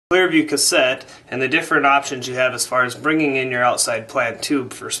Clearview cassette and the different options you have as far as bringing in your outside plant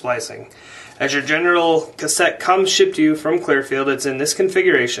tube for splicing. As your general cassette comes shipped to you from Clearfield, it's in this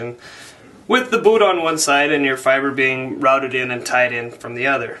configuration with the boot on one side and your fiber being routed in and tied in from the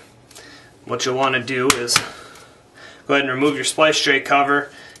other. What you'll want to do is go ahead and remove your splice tray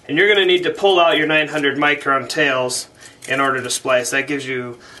cover, and you're going to need to pull out your 900 micron tails in order to splice. That gives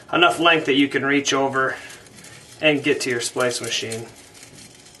you enough length that you can reach over and get to your splice machine.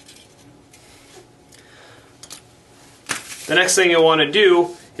 The next thing you'll want to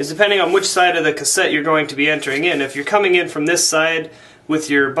do is, depending on which side of the cassette you're going to be entering in, if you're coming in from this side with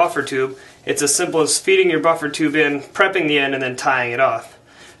your buffer tube, it's as simple as feeding your buffer tube in, prepping the end, and then tying it off.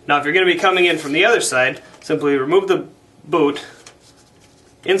 Now if you're going to be coming in from the other side, simply remove the boot,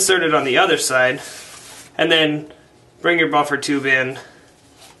 insert it on the other side, and then bring your buffer tube in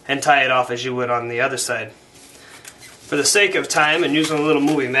and tie it off as you would on the other side. For the sake of time and using a little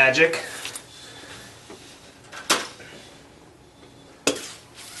movie magic,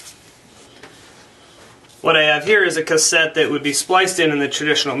 what I have here is a cassette that would be spliced in the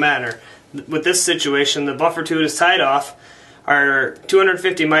traditional manner. With this situation, the buffer tube is tied off, our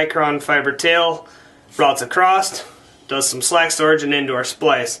 250 micron fiber tail routes across, does some slack storage, and into our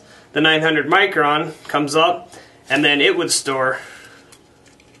splice. The 900 micron comes up, and then it would store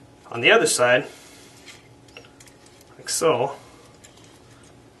on the other side, like so.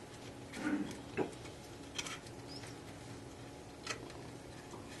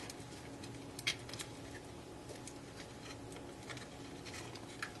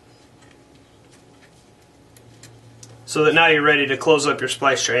 So that now you're ready to close up your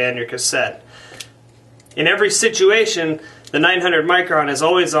splice tray and your cassette. In every situation, the 900 micron is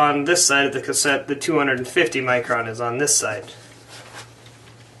always on this side of the cassette, the 250 micron is on this side.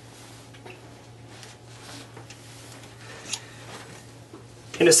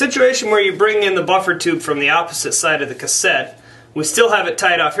 In a situation where you bring in the buffer tube from the opposite side of the cassette, we still have it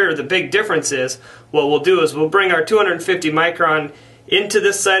tied off here. The big difference is, what we'll do is we'll bring our 250 micron into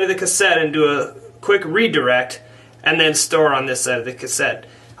this side of the cassette and do a quick redirect, and then store on this side of the cassette.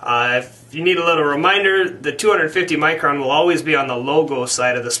 If you need a little reminder, the 250 micron will always be on the logo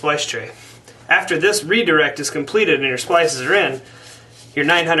side of the splice tray. After this redirect is completed and your splices are in, your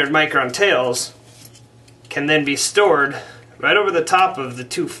 900 micron tails can then be stored right over the top of the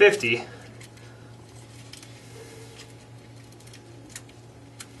 250.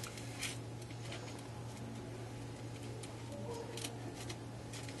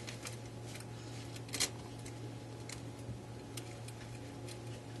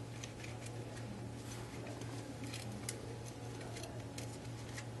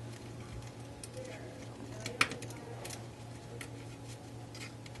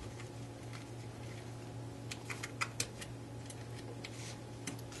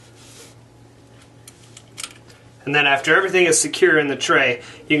 And then after everything is secure in the tray,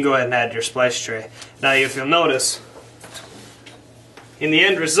 you can go ahead and add your splice tray. Now if you'll notice, in the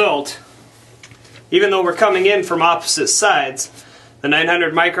end result, even though we're coming in from opposite sides, the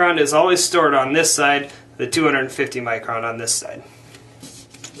 900 micron is always stored on this side, the 250 micron on this side.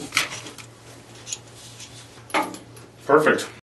 Perfect.